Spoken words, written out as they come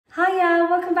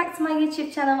welcome back to my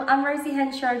YouTube channel. I'm Rosie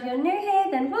Henshaw. If you're new here,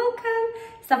 then welcome.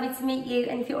 It's lovely to meet you.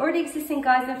 And if you're already existing,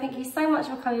 guys, then thank you so much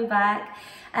for coming back.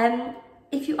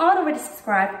 If you aren't already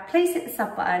subscribed, please hit the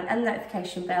sub button and the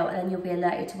notification bell, and then you'll be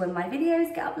alerted to when my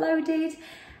videos get uploaded.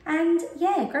 And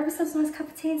yeah, grab yourself a nice cup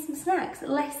of tea and some snacks.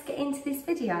 Let's get into this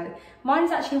video. Mine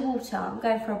is actually water. I'm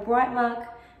going for a bright mug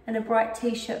and a bright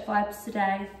t-shirt vibes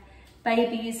today.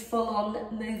 Baby is full on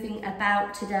moving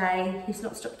about today. He's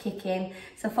not stopped kicking.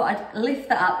 So I thought I'd lift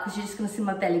that up because you're just gonna see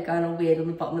my belly going all weird on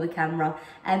the bottom of the camera.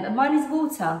 And mine is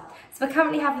water. So we're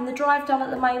currently having the drive done at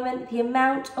the moment. The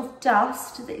amount of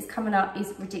dust that is coming up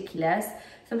is ridiculous.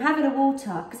 So I'm having a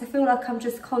water because I feel like I'm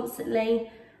just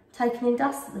constantly taking in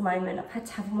dust at the moment. I've had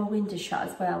to have my windows shut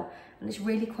as well. And it's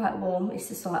really quite warm. It's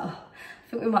just like, oh,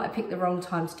 I think we might have picked the wrong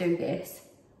time to do this.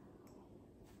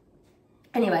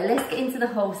 Anyway, let's get into the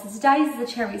haul. So today's is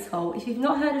the Cherryz haul. If you've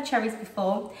not heard of Cherryz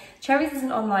before, Cherryz is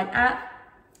an online app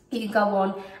you can go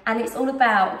on, and it's all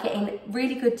about getting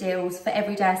really good deals for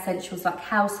everyday essentials like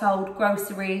household,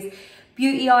 groceries,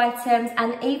 beauty items,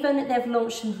 and even they've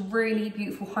launched some really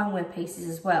beautiful homeware pieces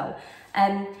as well.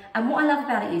 And what I love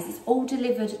about it is it's all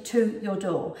delivered to your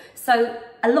door. So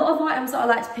a lot of items that I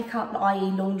like to pick up, i.e.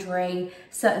 laundry,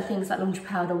 certain things like laundry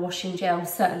powder, washing gel,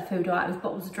 certain food items,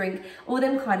 bottles of drink, all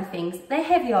them kind of things, they're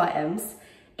heavy items.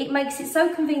 It makes it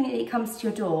so convenient that it comes to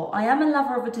your door. I am a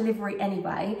lover of a delivery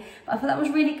anyway, but I thought that was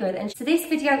really good. And so this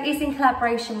video is in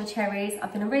collaboration with Cherryz.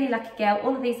 I've been a really lucky girl.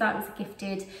 All of these items are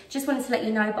gifted. Just wanted to let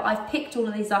you know, but I've picked all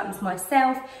of these items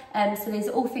myself. So these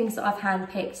are all things that I've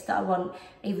handpicked that I want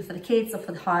either for the kids or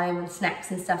for the home and snacks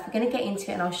and stuff. We're going to get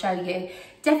into it and I'll show you.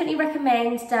 Definitely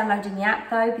recommend downloading the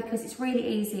app though, because it's really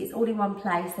easy. It's all in one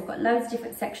place. They've got loads of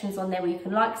different sections on there where you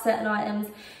can like certain items.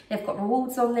 They've got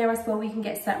rewards on there as well where you can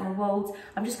get certain rewards.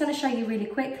 I'm just going to show you really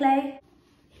quickly.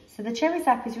 So the Cherryz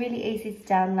app is really easy to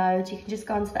download. You can just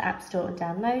go onto the App Store and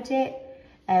download it.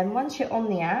 Once you're on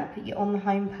the app, you're on the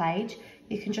home page,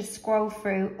 you can just scroll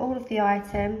through all of the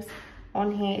items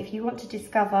on here. If you want to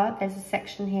discover, there's a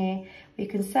section here where you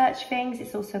can search things.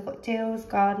 It's also got deals,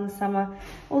 garden, summer,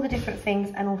 all the different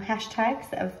things and all hashtags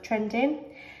that are trending.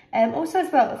 Also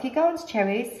as well, if you go onto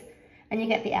Cherryz and you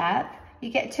get the app, you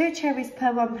get 2 cherries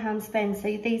per £1 spend. So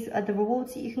these are the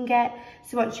rewards that you can get.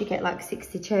 So once you get like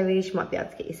 60 cherries, you might be able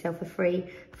to get yourself a free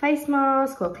face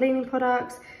mask or cleaning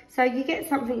products. So you get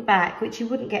something back, which you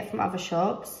wouldn't get from other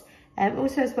shops.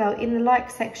 Also as well, in the like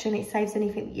section, it saves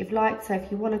anything that you've liked. So if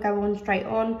you want to go on straight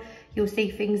on, you'll see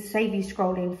things save you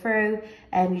scrolling through.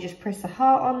 You just press a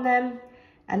heart on them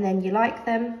and then you like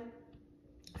them.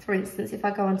 For instance, if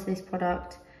I go onto this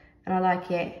product and I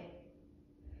like it,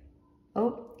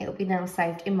 oh, it'll be now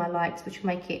saved in my likes, which will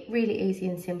make it really easy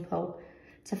and simple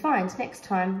to find next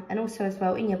time, and also as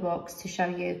well in your box to show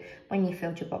you when you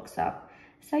filled your box up.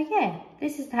 So yeah,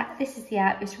 this is the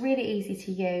app. It's really easy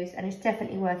to use and it's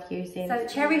definitely worth using. So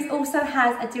Cherryz also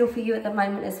has a deal for you at the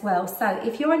moment as well. So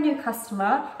if you're a new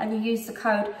customer and you use the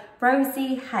code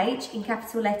ROSIEH in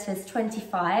capital letters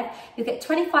 25, you'll get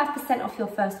 25% off your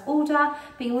first order,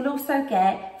 but you will also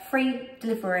get free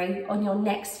delivery on your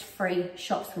next 3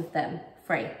 shops with them.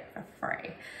 Free.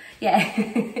 Yeah.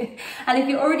 And if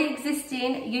you're already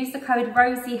existing, use the code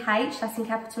ROSIEH, that's in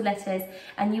capital letters,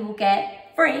 and you will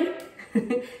get free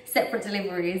separate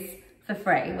deliveries for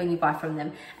free when you buy from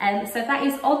them. So that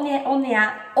is on the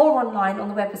app or online on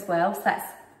the web as well. So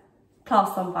that's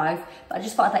classed on both, but I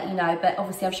just thought I'd let you know. But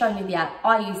obviously I've shown you the app.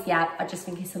 I use the app. I just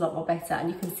think it's a lot more better and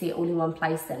you can see it all in one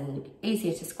place and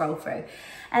easier to scroll through.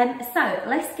 So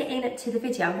let's get into the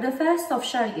video. I'm going to first off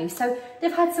show you. So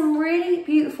they've had some really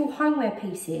beautiful homeware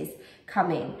pieces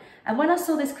come in, and when I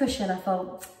saw this cushion I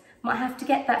thought might have to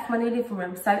get that for my new living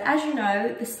room. So as you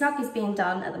know, the snug is being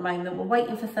done at the moment. We're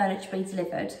waiting for furniture to be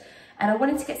delivered, and I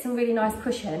wanted to get some really nice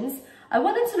cushions. I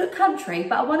want them to look country,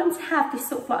 but I want them to have this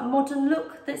sort of like modern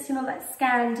look that's, you know, that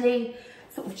Scandi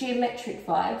sort of geometric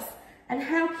vibes. And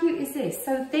how cute is this?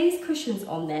 So these cushions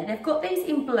on there, they've got these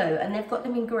in blue and they've got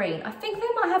them in green. I think they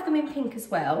might have them in pink as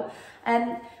well.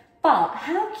 But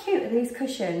how cute are these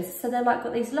cushions? So they're like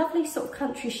got these lovely sort of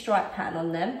country stripe pattern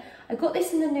on them. I got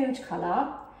this in the nude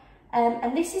colour.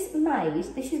 And this is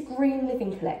Green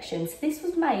Living Collection. So this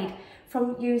was made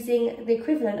from using the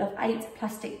equivalent of 8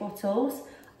 plastic bottles.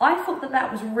 I thought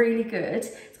that was really good.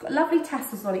 It's got lovely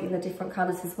tassels on it in the different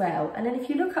colours as well. And then if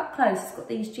you look up close, it's got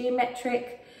these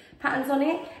geometric patterns on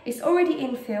it. It's already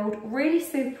infilled, really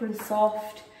super and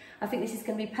soft. I think this is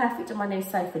going to be perfect on my new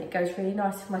sofa and it goes really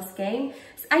nice with my skin.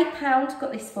 It's £8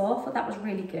 got this for. I thought that was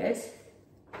really good.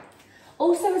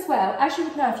 Also as well, as you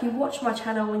would know if you watch my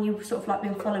channel and you've sort of like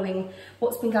been following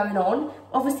what's been going on,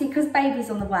 obviously because baby's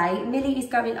on the way, Millie is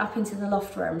going up into the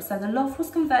loft room. So the loft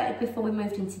was converted before we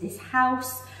moved into this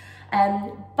house,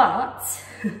 but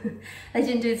they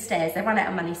didn't do the stairs, they ran out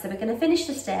of money. So we're going to finish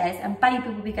the stairs and baby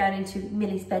will be going into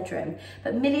Millie's bedroom.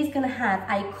 But Millie's going to have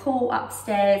a cool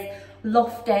upstairs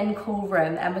loft den cool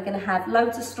room, and we're going to have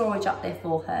loads of storage up there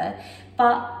for her.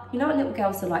 But you know what little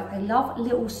girls are like, they love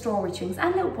little storage things,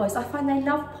 and little boys, I find they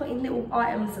love putting little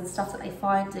items and stuff that they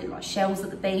find, like shells at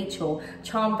the beach or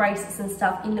charm bracelets and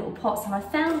stuff in little pots. And I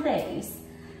found these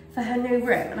for her new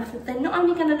room, and I thought they're not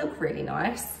only going to look really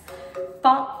nice,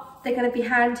 but they're going to be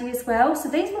handy as well. So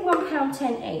these were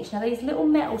 £1.10 each. Now these little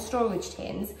metal storage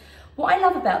tins, what I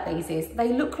love about these is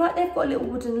they look like they've got a little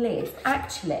wooden lid.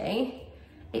 Actually,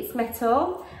 it's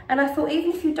metal, and I thought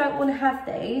even if you don't want to have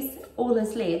these all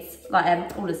as lids, like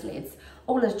all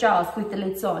as jars with the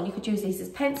lids on, you could use these as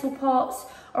pencil pots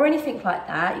or anything like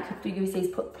that. You could use these,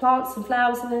 put plants and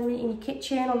flowers in them in your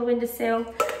kitchen, on the windowsill.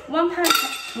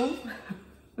 £1.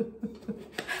 Oh.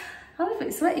 I'm a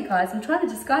bit sweaty, guys. I'm trying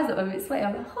to disguise it. I'm a bit sweaty.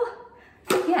 I'm like, oh.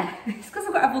 Yeah, it's because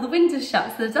I've got to have all the windows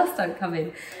shut so the dust don't come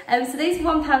in. So these are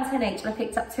 £1.10 each, and I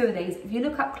picked up 2 of these. If you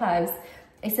look up close,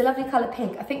 it's a lovely colour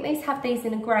pink. I think these have these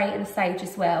in a grey and a sage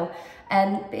as well.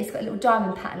 But it's got a little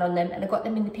diamond pattern on them, and I've got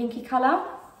them in the pinky colour.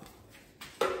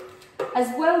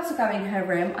 As well to go in her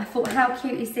room, I thought, how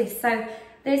cute is this? So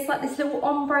there's like this little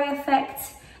ombre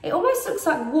effect. It almost looks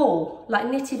like wool, like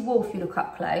knitted wool if you look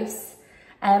up close.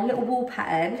 Little wool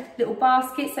pattern, little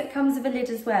baskets that comes with a lid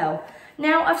as well.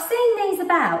 Now, I've seen these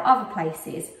about other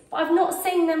places, but I've not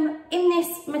seen them in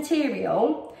this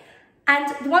material. And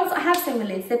the ones that I have seen with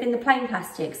lids, they've been the plain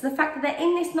plastic. So the fact that they're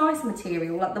in this nice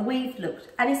material, like the weave looked,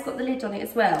 and it's got the lid on it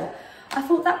as well, I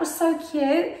thought that was so cute.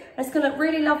 And it's going to look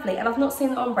really lovely. And I've not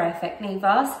seen the ombre effect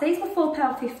neither. So these were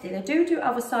 £4.50. They do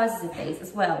other sizes of these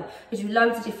as well. They do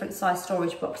loads of different size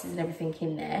storage boxes and everything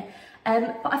in there.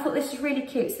 But I thought this was really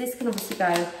cute. So this can obviously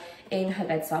go in her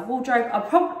bedside wardrobe. I'll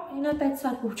probably, you know,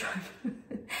 bedside wardrobe.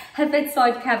 Her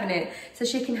bedside cabinet, so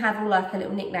she can have all like her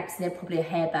little knickknacks in there, probably her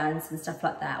hairbands and stuff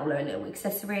like that, all her little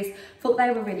accessories. Thought they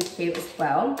were really cute as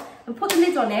well. And put the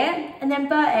lid on it, and then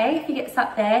Bertie, if he gets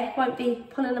up there, won't be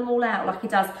pulling them all out like he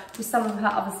does with some of her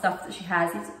other stuff that she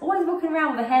has. He's always walking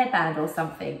around with a hairband or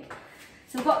something.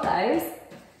 So we've got those.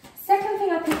 Second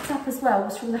thing I picked up as well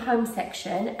was from the home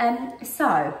section.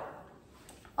 So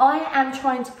I am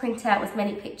trying to print out as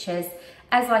many pictures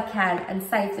as I can and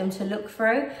save them to look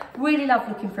through. Really love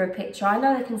looking through a picture. I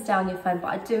know they can stay on your phone, but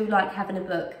I do like having a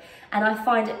book. And I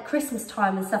find at Christmas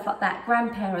time and stuff like that,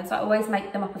 grandparents, I always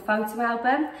make them up a photo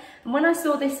album. And when I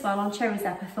saw this one on Cherryz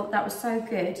app, I thought that was so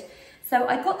good. So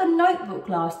I got the notebook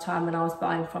last time when I was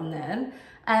buying from them.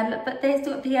 But there's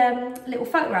got the little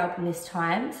photo album this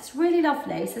time. So it's really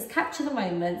lovely. It says capture the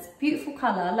moments, beautiful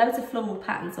colour, loads of floral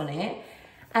patterns on it.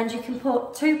 And you can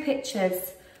put 2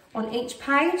 pictures on each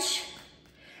page.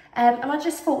 And I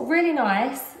just thought really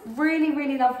nice, really,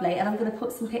 really lovely. And I'm going to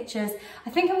put some pictures. I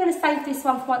think I'm going to save this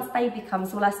one for once baby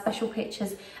comes, all our special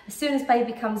pictures. As soon as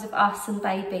baby comes with us and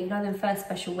baby, you know, them first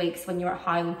special weeks when you're at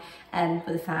home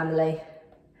with the family.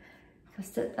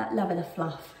 Just that love and the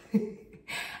fluff. So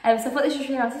I thought this was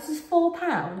really nice. This was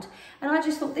 £4. And I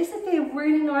just thought this would be a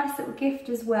really nice little gift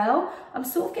as well. I'm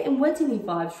sort of getting wedding-y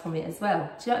vibes from it as well.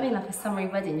 Do you know what I mean? Like a summery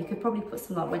wedding. You could probably put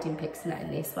some like wedding pics in that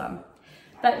in this one.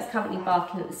 Bert's currently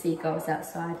barking at the seagulls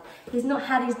outside. He's not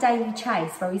had his daily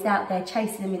chase where he's out there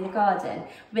chasing them in the garden.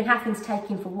 We've been having to take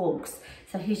him for walks.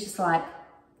 So he's just like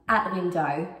at the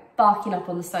window, barking up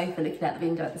on the sofa, looking out the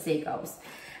window at the seagulls.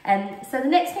 So the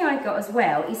next thing I got as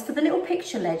well is for the little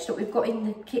picture ledge that we've got in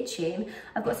the kitchen.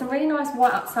 I've got some really nice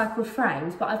white upcycled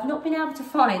frames, but I've not been able to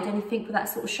find anything with that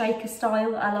sort of shaker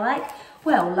style that I like.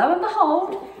 Well, lo and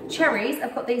behold, Cherryz,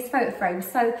 I've got these photo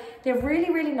frames. So they're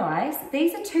really, really nice.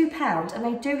 These are £2 and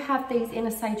they do have these in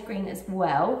a sage green as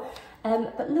well.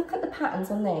 But look at the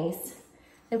patterns on these.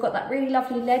 They've got that really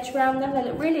lovely ledge around them. They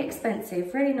look really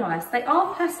expensive, really nice. They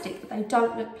are plastic, but they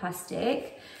don't look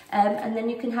plastic. And then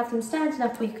you can have them standing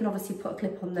up, or you can obviously put a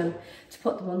clip on them to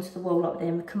put them onto the wall, like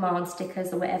them command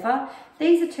stickers or whatever.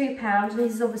 These are £2.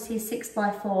 This is obviously a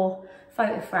 6x4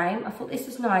 photo frame. I thought this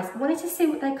was nice. I wanted to see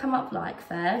what they come up like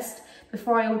first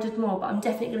before I ordered more, but I'm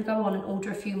definitely going to go on and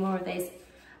order a few more of these.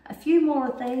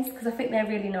 Because I think they're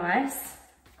really nice.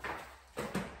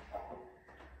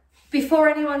 Before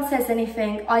anyone says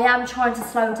anything, I am trying to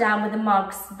slow down with the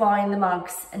mugs, buying the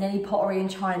mugs and any pottery in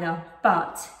China.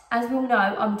 But as we all know,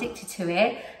 I'm addicted to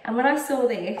it. And when I saw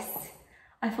this,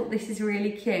 I thought this is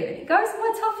really cute. And it goes on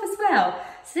my top as well.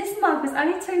 So this mug was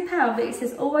only £2, but it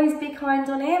says always be kind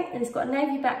on it, and it's got a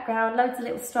navy background, loads of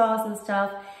little stars and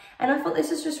stuff. And I thought this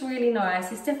was just really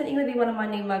nice. It's definitely going to be one of my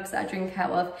new mugs that I drink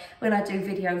out of when I do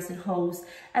videos and hauls.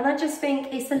 And I just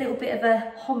think it's a little bit of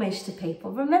a homage to people.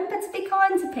 Remember to be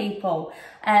kind to people.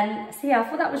 So yeah, I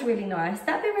thought that was really nice.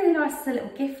 That'd be really nice as a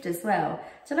little gift as well.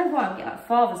 Don't know why I'm getting like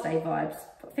Father's Day vibes.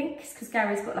 But I think it's because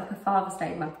Gary's got like a Father's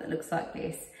Day mug that looks like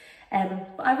this.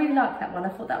 But I really like that one. I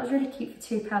thought that was really cute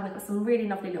for £2. They've got some really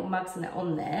lovely little mugs and that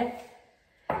on there.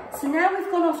 So now we've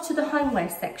gone off to the homeware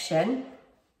section.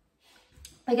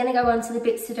 We're going to go on to the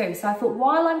bits to do. So I thought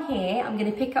while I'm here, I'm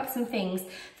going to pick up some things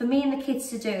for me and the kids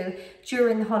to do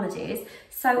during the holidays.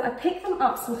 So I picked them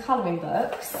up some colouring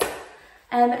books.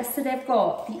 So they've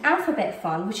got the alphabet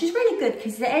fun, which is really good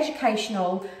because they're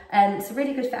educational. It's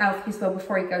really good for Alfie as well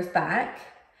before he goes back.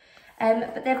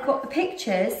 But they've got the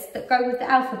pictures that go with the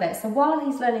alphabet. So while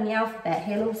he's learning the alphabet,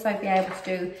 he'll also be able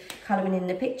to do colouring in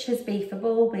the pictures, B for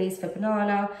ball, B's for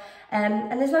banana.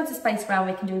 And there's loads of space around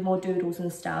where we can do more doodles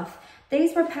and stuff.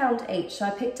 These were £1 each, so I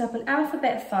picked up an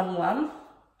alphabet fun one.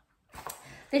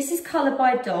 This is colour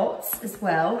by dots as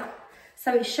well.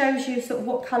 So it shows you sort of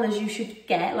what colours you should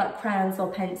get, like crayons or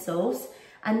pencils.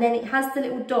 And then it has the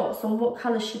little dots on what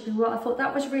colours should be what. I thought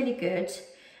that was really good.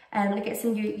 And it gets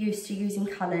them used to using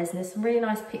colours. And there's some really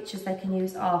nice pictures they can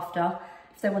use after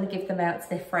if they want to give them out to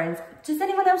their friends. Does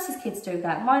anyone else's kids do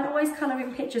that? Mine always colour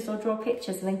in pictures or draw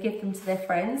pictures and then give them to their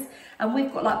friends. And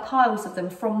we've got like piles of them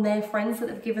from their friends that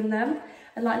have given them.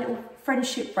 And like little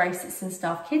friendship bracelets and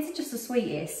stuff. Kids are just the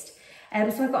sweetest.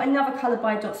 So I've got another colour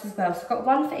by dots as well. So I've got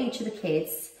one for each of the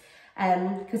kids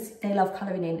because they love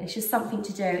colouring in. It's just something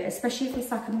to do, especially if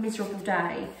it's like a miserable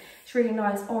day. It's really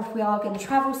nice. Or if we are going to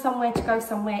travel somewhere, to go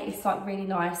somewhere, it's like really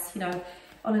nice, you know,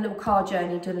 on a little car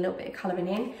journey, doing a little bit of colouring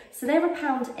in. So they're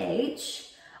 £1 each.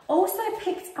 Also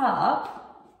picked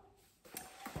up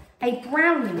a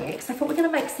brownie mix. I thought we we're going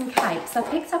to make some cakes. So I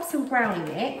picked up some brownie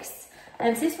mix.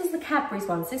 So this was the Cadbury's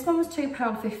one. So this one was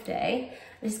 £2.50.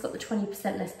 This has got the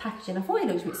 20% less packaging. I thought it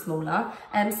looked a bit smaller.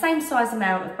 Same size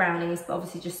amount of brownies, but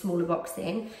obviously just smaller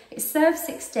boxing. It serves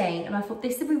 16, and I thought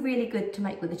this would be really good to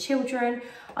make with the children.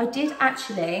 I did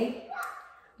actually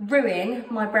ruin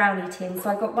my brownie tin,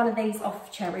 so I got one of these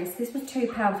off Cherryz. This was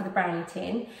 £2 for the brownie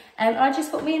tin. I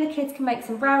just thought me and the kids can make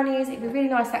some brownies. It'd be a really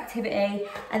nice activity,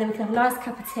 and then we can have a nice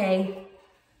cup of tea.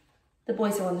 The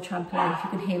boys are on the trampoline, if you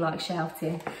can hear like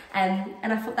shouting. And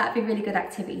I thought that'd be a really good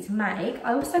activity to make.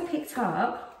 I also picked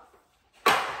up,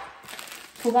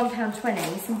 for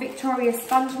 £1.20, some Victoria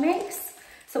sponge mix.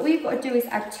 So all you've got to do is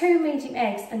add 2 medium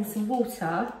eggs and some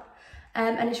water,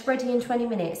 and it's ready in 20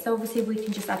 minutes. So obviously we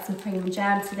can just add some cream and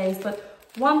jam to these, but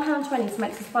 £1.20 to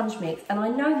make some sponge mix. And I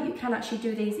know that you can actually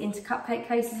do these into cupcake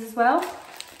cases as well.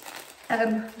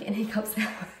 Getting hiccups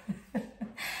now.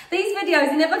 These videos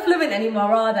are never fluent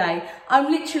anymore, are they? I'm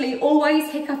literally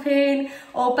always hiccuping,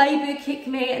 or baby will kick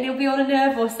me and he'll be on a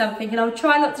nerve or something, and I'll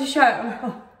try not to show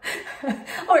it,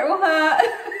 or it will hurt.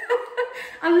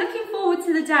 I'm looking forward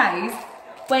to the days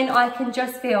when I can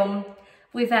just film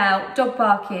without dog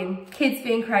barking, kids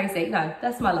being crazy. No,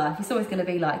 that's my life. It's always going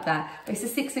to be like that. It's the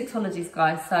 6 weeks holidays,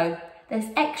 guys, so there's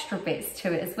extra bits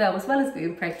to it as well as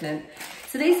being pregnant.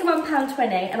 So these are £1.20,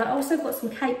 and I also got some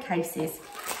cake cases.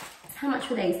 How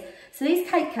much were these? So these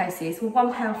cake cases were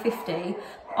 £1.50.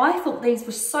 I thought these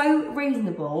were so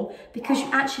reasonable because you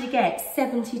actually get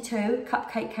 72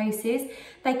 cupcake cases.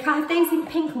 They have these in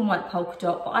pink and white polka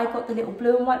dot, but I got the little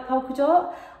blue and white polka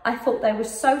dot. I thought they were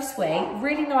so sweet,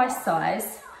 really nice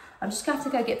size. I'm just going to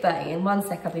have to go get Bertie in 1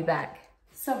 sec, I'll be back.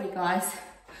 Sorry guys.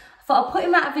 I thought I'll put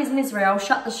him out of his misery, I'll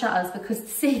shut the shutters because the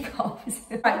seagulls.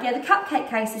 Right, yeah, the cupcake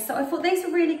cases. So I thought these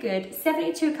were really good,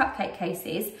 72 cupcake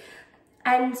cases.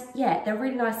 And yeah, they're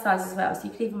really nice size as well. So you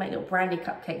can even make little brandy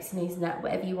cupcakes and these and that,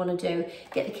 whatever you want to do.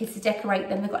 Get the kids to decorate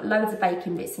them. They've got loads of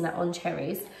baking bits and that on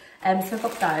Cherryz. So I've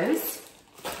got those.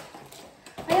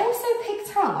 I also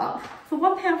picked up, for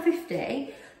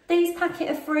 £1.50, these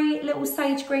packet of 3 little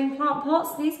sage green plant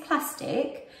pots. These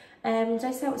plastic.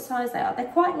 Don't say what size they are. They're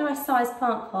quite nice sized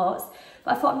plant pots.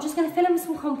 But I thought I'm just going to fill them with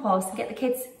some compost and get the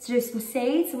kids to do some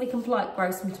seeds, and we can like grow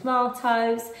some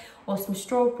tomatoes or some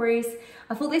strawberries.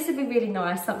 I thought this would be really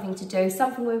nice, something to do,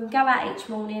 something where we can go out each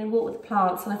morning and water the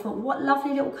plants. And I thought, what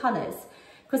lovely little colours.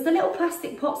 Because the little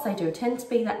plastic pots they do tend to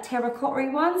be that terracotta-y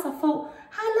ones. I thought,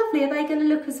 how lovely are they going to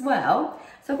look as well?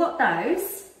 So I've got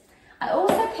those. I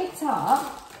also picked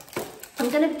up, I'm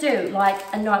going to do like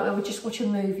a night where we just watch a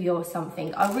movie or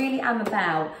something. I really am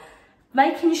about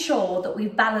making sure that we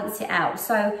balance it out.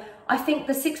 So I think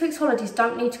the 6 weeks holidays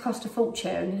don't need to cost a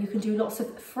fortune. You can do lots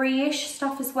of free-ish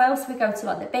stuff as well. So we go to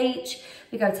like the beach,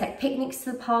 we go take picnics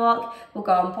to the park, we'll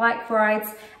go on bike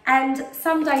rides. And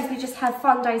some days we just have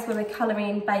fun days where we're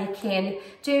colouring, baking,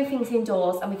 doing things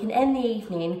indoors, and we can end the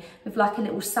evening with like a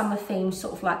little summer themed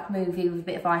sort of like movie with a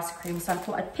bit of ice cream. So I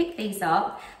thought I'd pick these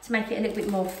up to make it a little bit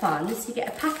more fun. So you get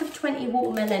a pack of 20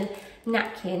 watermelon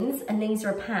napkins, and these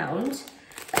are £1.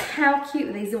 But how cute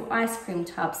are these little ice cream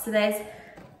tubs? So there's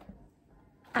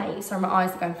 8, sorry my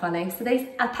eyes are going funny. So there's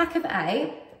a pack of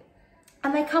 8,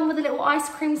 and they come with the little ice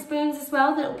cream spoons as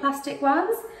well, the little plastic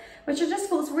ones, which I just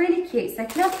thought was really cute. So they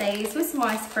can have these with some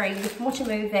ice cream, you can watch a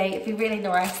movie, it'd be really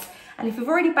nice. And if you've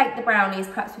already baked the brownies,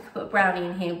 perhaps we could put a brownie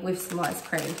in here with some ice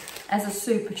cream as a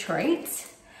super treat. So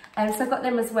I've got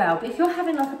them as well. But if you're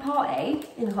having like a party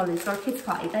in the holidays or a kids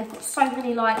party, they've got so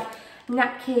many like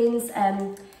napkins,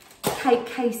 cake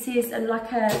cases, and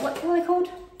like what are they called?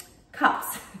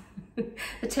 Cups.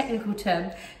 The technical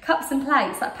term. Cups and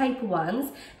plates, like paper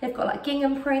ones. They've got like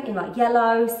gingham print in like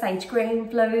yellow, sage green,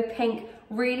 blue, pink.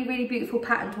 Really, really beautiful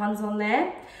patterned ones on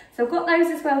there. So I've got those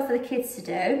as well for the kids to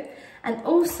do. And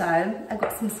also, I've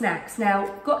got some snacks. Now,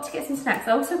 got to get some snacks.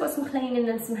 I also got some cleaning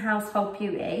and some household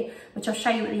beauty, which I'll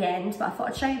show you at the end, but I thought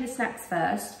I'd show you the snacks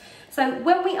first. So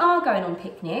when we are going on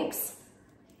picnics,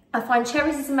 I find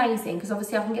Cherryz is amazing because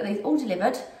obviously I can get these all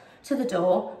delivered to the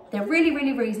door. They're really,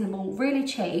 really reasonable, really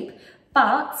cheap,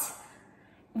 but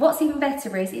what's even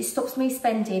better is it stops me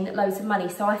spending loads of money.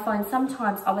 So I find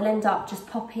sometimes I will end up just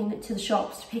popping to the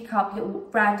shops to pick up little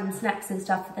random snacks and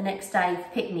stuff for the next day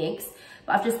for picnics.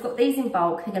 But I've just got these in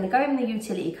bulk. They're going to go in the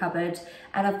utility cupboard,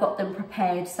 and I've got them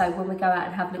prepared. So when we go out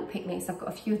and have little picnics, I've got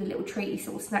a few of the little treaty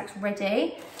sort of snacks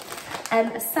ready.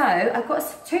 So I've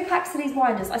got 2 packs of these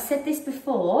winders. I said this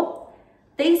before.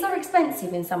 These are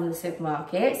expensive in some of the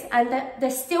supermarkets, and they're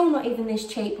still not even this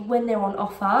cheap when they're on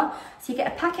offer. So you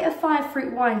get a packet of 5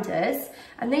 fruit winders,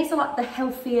 and these are like the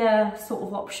healthier sort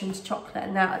of option to chocolate.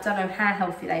 Now, I don't know how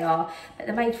healthy they are, but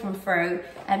they're made from fruit.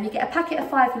 You get a packet of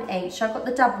 5 in each. So I've got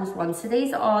the doubles ones. So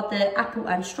these are the apple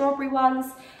and strawberry ones,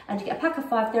 and you get a pack of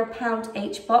 5. They're £1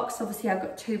 each box. Obviously, I've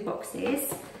got 2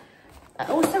 boxes. And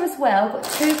also as well, I've got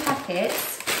 2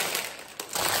 packets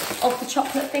of the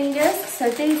chocolate fingers. So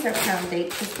these are £1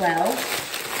 each as well.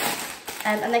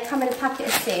 And they come in a packet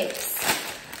of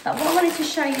 6. But what I wanted to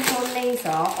show you on these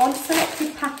are, on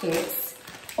selected packets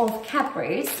of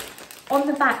Cadbury's, on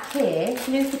the back here,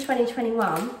 new for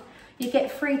 2021, you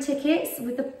get free tickets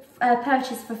with the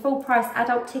purchase of a full price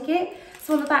adult ticket.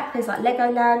 So on the back there's like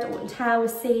Legoland, Alton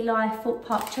Towers, Sea Life, Thorpe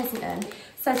Park, Chessington.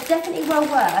 So it's definitely well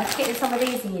worth getting some of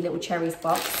these in your little Cherryz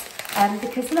box.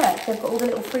 Because look, they've got all the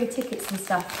little free tickets and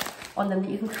stuff on them that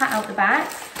you can cut out the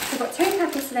back. So I've got 2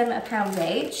 packets of them at £1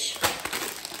 each.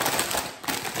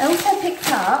 I also picked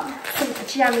up some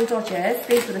Jammy Dodgers.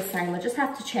 These were the same. I just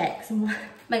have to check and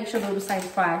make sure they're all the same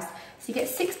price. So you get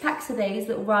 6 packs of these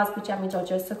little raspberry Jammy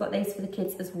Dodgers. So I've got these for the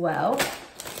kids as well.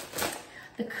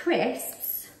 The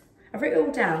crisps, I've written it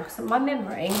all down because my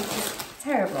memory is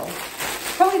terrible.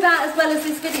 Probably that as well as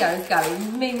this video is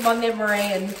going. Me, my memory,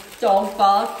 and dog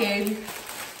barking,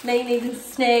 me needing to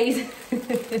sneeze.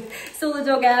 Saw the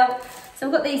dog out. So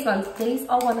I've got these ones. These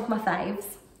are one of my faves.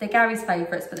 They're Gary's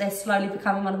favourites, but they're slowly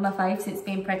becoming one of my faves since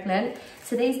being pregnant.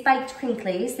 So these baked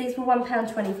crinklies, these were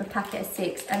 £1.20 for a packet of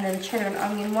 6, and then the cheddar and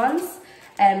onion ones.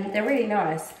 They're really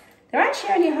nice. They're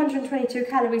actually only 122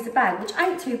 calories a bag, which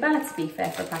ain't too bad to be fair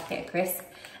for a packet of crisps.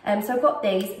 So I've got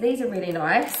these. These are really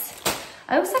nice.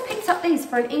 I also picked up these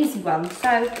for an easy one.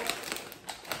 So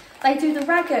they do the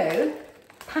ragu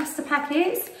pasta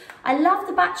packets. I love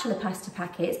the bachelor pasta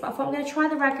packets, but I thought I'm going to try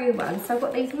the ragu ones. So I've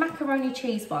got these macaroni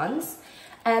cheese ones,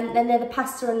 and then they're the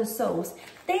pasta and the sauce.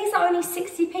 These are only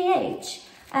 60p each.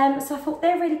 So I thought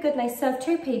they're really good, and they serve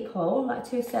 2 people, like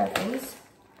 2 servings.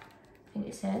 I think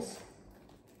it says.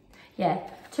 Yeah,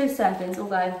 2 servings,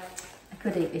 although I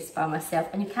could eat this by myself.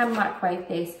 And you can microwave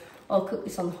this or cook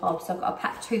this on the hob. So I've got a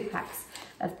pack, 2 packs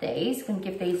of these. I'm going to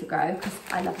give these a go because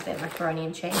I love a bit of macaroni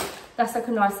and cheese. That's like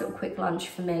a nice little quick lunch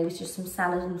for me with just some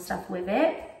salad and stuff with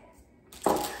it.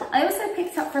 I also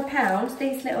picked up for £1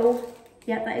 these little,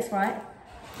 yeah, that is right,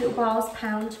 little bars,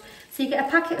 £1. So you get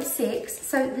a packet of 6.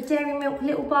 So the dairy milk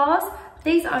little bars,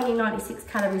 these are only 96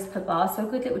 calories per bar, so a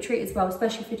good little treat as well,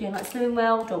 especially if you're doing like Slimming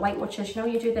World or Weight Watchers. You know,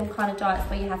 you do them kind of diets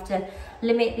where you have to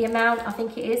limit the amount, I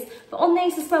think it is. But on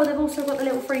these as well, they've also got the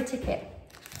little free ticket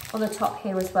on the top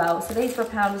here as well. So these were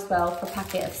 £1 as well for a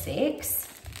packet of 6.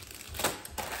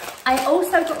 I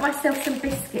also got myself some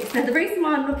biscuits. Now the reason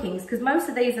why I'm looking is because most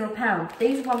of these are £1.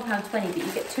 These are £1.20, but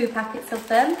you get 2 packets of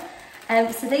them.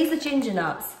 So these are ginger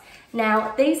nuts.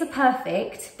 Now these are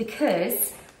perfect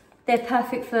because they're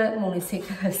perfect for morning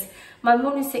sickness. My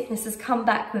morning sickness has come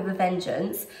back with a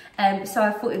vengeance. So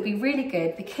I thought it'd be really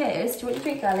good because, do you want your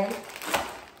drink, darling?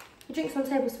 Your drink's on the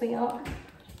table, sweetheart.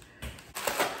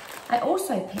 I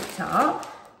also picked up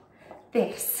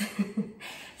this.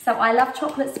 So I love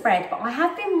chocolate spread, but I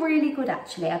have been really good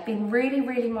actually. I've been really,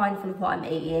 really mindful of what I'm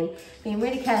eating, being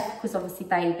really careful because obviously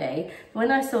baby. When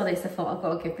I saw this, I thought I've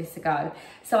got to give this a go.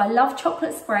 So I love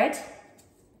chocolate spread,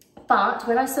 but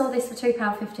when I saw this for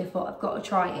 £2.50, I thought I've got to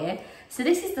try it. So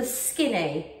this is the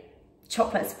skinny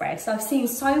chocolate spread. So I've seen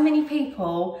so many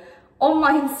people on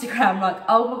my Instagram like,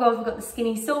 oh my God, we've got the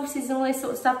skinny sauces and all this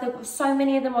sort of stuff. They've got so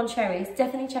many of them on Cherryz.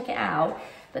 Definitely check it out.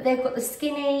 But they've got the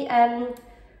skinny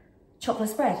chocolate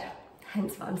spread,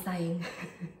 hence what I'm saying.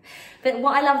 But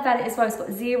what I love about it as well, it's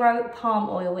got 0 palm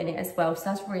oil in it as well, so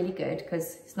that's really good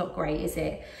because it's not great, is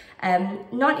it?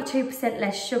 92%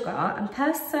 less sugar, and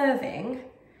per serving,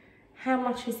 how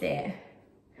much is it?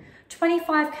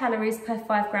 25 calories per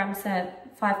 5 gram serving.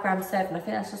 I think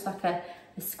that's just like a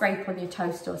scrape on your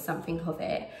toast or something of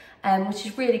it, which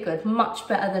is really good, much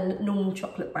better than normal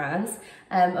chocolate brands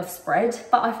of spread.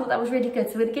 But I thought that was really good,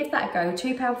 so we're gonna give that a go.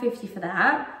 £2.50 for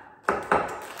that.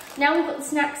 Now we've got the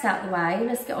snacks out of the way,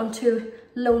 let's get on to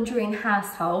laundry and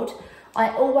household. I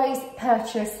always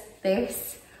purchase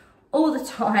this all the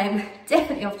time,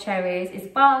 definitely off Cherryz. It's a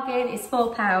bargain, it's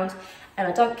 £4, and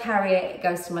I don't carry it, it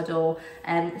goes to my door.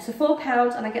 So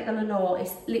 £4, and I get the Lenore.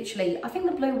 It's literally, I think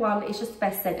the blue one is just the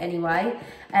best scent anyway.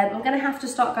 I'm gonna have to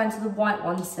start going to the white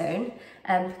one soon,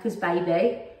 because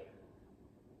baby,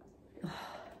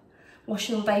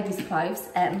 washing all baby's clothes,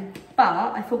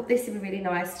 but I thought this would be really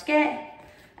nice to get.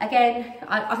 Again,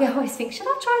 I always think, should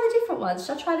I try the different ones?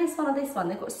 Should I try this one or this one?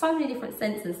 They've got so many different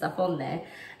scents and stuff on there.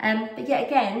 But yet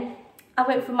again, I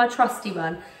went for my trusty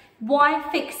one. Why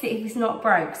fix it if it's not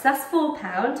broke? So that's £4,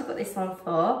 I've got this one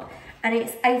for, and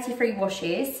it's 83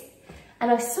 washes. And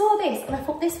I saw this and I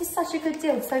thought this was such a good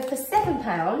deal. So for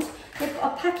 £7, they've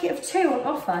got a packet of 2 on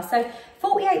offer. So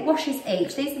 48 washes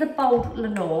each. These are the bold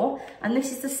Lenore, and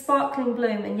this is the sparkling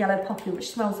bloom and yellow poppy,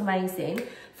 which smells amazing.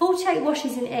 48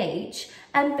 washes in each,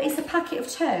 but it's a packet of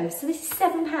 2. So this is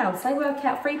 £7. So they work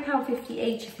out £3.50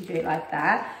 each if you do it like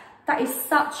that. That is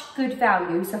such good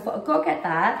value. So I thought I've got to get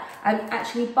that.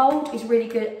 Actually, bold is really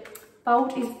good.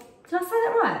 Bold is, did I say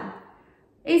that right?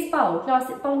 Is bold? No, I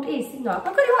said bold is, didn't I? I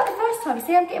got it right the first time.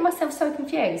 See, I'm getting myself so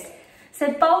confused.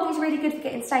 So bold is really good for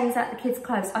getting stains out of the kids'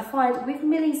 clothes. I find with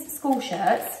Millie's school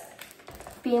shirts,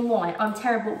 being white, I'm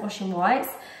terrible at washing whites,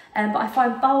 but I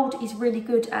find bold is really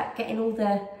good at getting all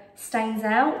the stains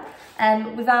out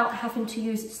without having to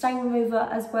use stain remover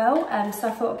as well. So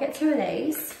I thought I'd get 2 of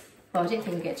these. Well, I didn't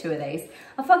think I'd get 2 of these.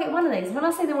 I thought I'd get 1 of these. When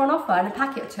I see they're on offer and a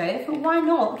packet of 2, I thought, why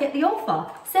not get the offer?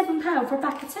 £7 for a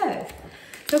pack of 2.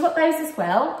 So I've got those as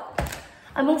well.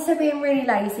 I'm also being really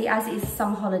lazy, as it is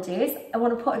some holidays. I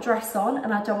want to put a dress on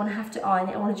and I don't want to have to iron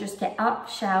it. I want to just get up,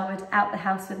 showered, out the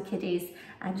house with the kiddies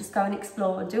and just go and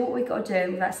explore and do what we've got to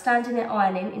do without standing there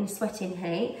ironing in the sweating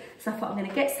heat. So I thought I'm going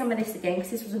to get some of this again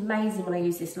because this was amazing when I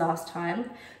used this last time.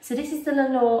 So this is the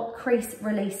Lenore Crease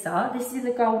Releaser. This is in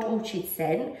the Gold Orchid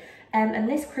scent. And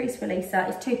this crease releaser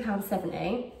is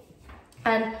 £2.70.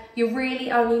 And you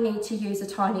really only need to use a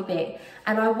tiny bit.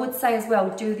 And I would say as well,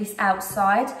 do this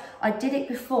outside. I did it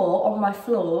before on my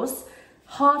floors,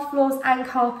 hard floors and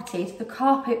carpeted. The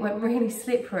carpet went really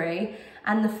slippery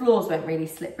and the floors went really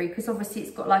slippery because obviously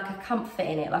it's got like a comfort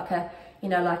in it, like a, you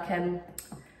know, like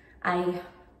a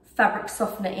fabric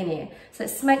softener in it. So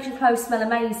it makes your clothes smell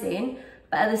amazing,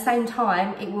 but at the same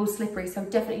time, it will slippery. So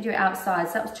definitely do it outside.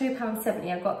 So that was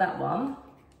 £2.70, I got that one.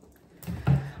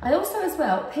 I also as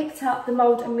well picked up the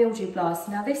mould and mildew blast.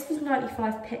 Now this was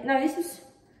 95p, no this was,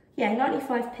 yeah,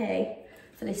 95p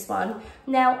for this one.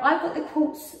 Now I've got the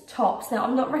quartz tops. Now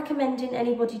I'm not recommending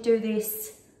anybody do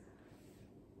this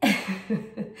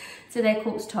to their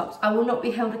quartz tops. I will not be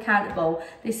held accountable.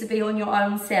 This will be on your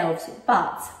own selves.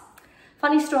 But,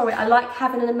 funny story, I like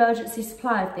having an emergency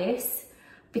supply of this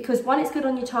because one, it's good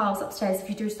on your tiles upstairs if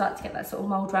you do start to get that sort of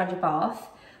mould around your bath.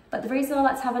 But the reason I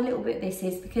like to have a little bit of this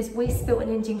is because we spilt an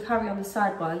Indian curry on the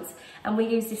side once and we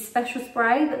used this special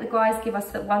spray that the guys give us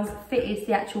that ones that fitted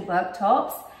the actual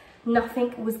worktops.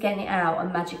 Nothing was getting it out. A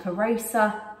magic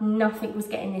eraser, nothing was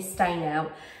getting this stain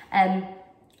out.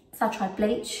 So I tried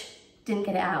bleach, didn't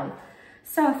get it out.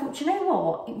 So I thought, you know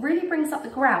what? It really brings up the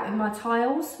grout in my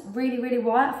tiles, really, really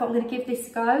white. I thought I'm gonna give this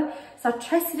a go. So I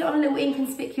tested it on a little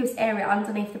inconspicuous area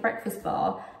underneath the breakfast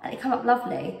bar and it came up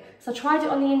lovely. So I tried it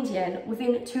on the Indian,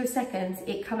 within 2 seconds,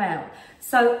 it came out.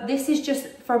 So this is just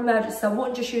for emergency. So I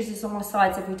wouldn't just use this on my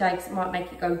sides every day because it might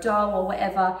make it go dull or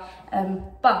whatever.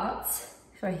 But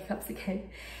sorry, hiccups again.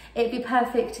 It'd be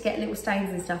perfect to get little stains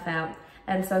and stuff out.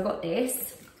 So I got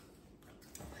this.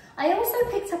 I also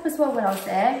picked up as well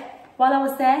while I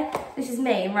was there, this is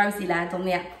me in Rosieland on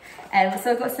the app.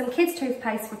 So I got some kids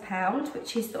toothpaste for £1,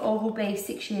 which is the Oral-B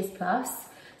 6 years plus.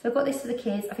 So I got this for the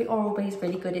kids. I think Oral-B is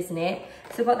really good, isn't it?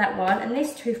 So I got that one. And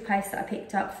this toothpaste that I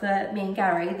picked up for me and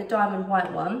Gary, the diamond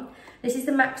white one. This is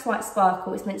the Max White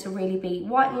Sparkle. It's meant to really be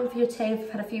whitening for your teeth.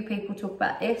 I've had a few people talk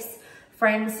about this.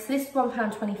 Friends, this is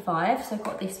 £1.25, so I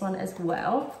got this one as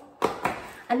well.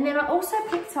 And then I also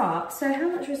picked up, so how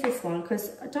much was this one?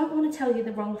 Because I don't want to tell you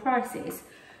the wrong prices.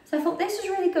 So I thought this was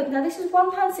really good. Now this is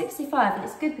 £1.65 and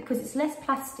it's good because it's less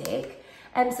plastic.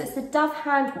 So it's the Dove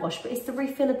hand wash, but it's the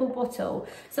refillable bottle.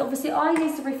 So obviously I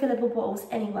use the refillable bottles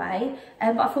anyway,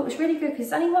 but I thought it was really good because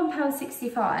it's only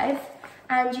 £1.65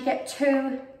 and you get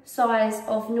 2 size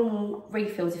of normal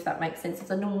refills, if that makes sense, of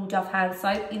the normal Dove hand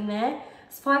soap in there.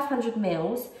 It's 500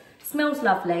 mils. Smells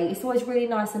lovely. It's always really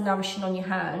nice and nourishing on your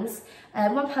hands.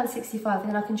 £1.65, and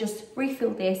then I can just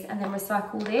refill this and then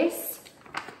recycle this.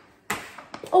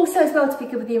 Also, as well, to be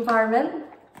good with the environment,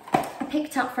 I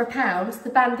picked up for £1 the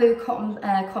bamboo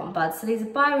cotton buds. So these are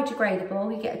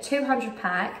biodegradable. You get a 200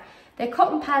 pack. They're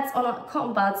cotton buds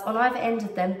on either end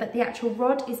of them, but the actual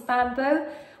rod is bamboo,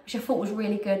 which I thought was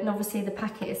really good. And obviously the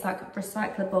packet is like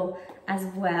recyclable as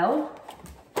well.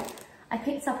 I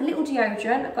picked up a little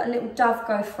deodorant. I've got a little Dove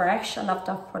Go Fresh. I love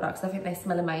Dove products. I think they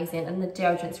smell amazing. And the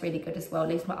deodorant's really good as well.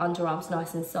 It leaves my underarms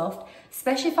nice and soft.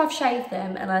 Especially if I've shaved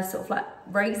them and I sort of like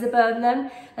razor burn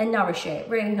them. They nourish it.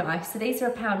 Really nice. So these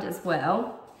are £1 as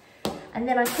well. And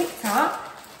then I picked up,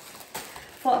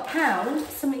 for £1,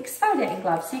 some exfoliating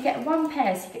gloves. So you get 1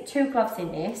 pair, so you get 2 gloves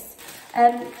in this.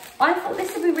 I thought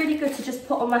this would be really good to just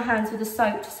put on my hands with a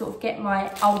soap to sort of get my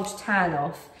old tan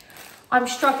off. I'm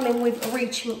struggling with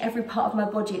reaching every part of my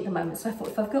body at the moment, so I thought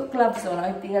if I've got gloves on,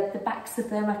 the backs of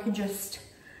them, I can just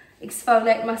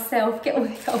exfoliate myself, get all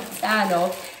the old tan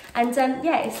off. And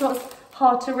yeah, it's not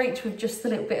hard to reach with just a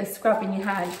little bit of scrub in your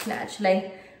hand. You can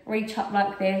actually reach up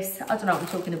like this. I don't know what I'm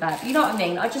talking about, but you know what I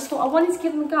mean? I just thought I wanted to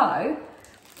give them a go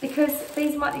because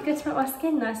these might be good to make my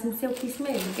skin nice and silky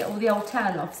smooth and get all the old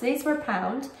tan off. So these were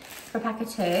 £1 for a pack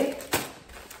of 2.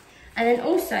 And then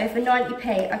also for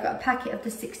 90p, I got a packet of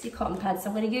the 60 cotton pads. So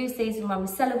I'm going to use these in my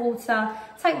micellar water,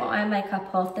 take my eye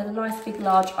makeup off. They're a nice big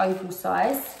large oval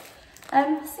size. So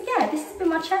yeah, this has been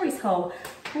my Cherryz haul.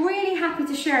 Really happy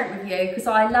to share it with you because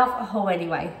I love a haul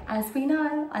anyway. As we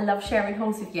know, I love sharing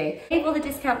hauls with you. Leave all the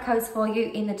discount codes for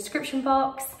you in the description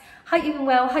box. Hope you've been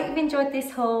well, hope you've enjoyed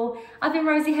this haul. I've been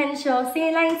Rosie Henshaw. See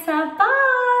you later,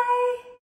 bye!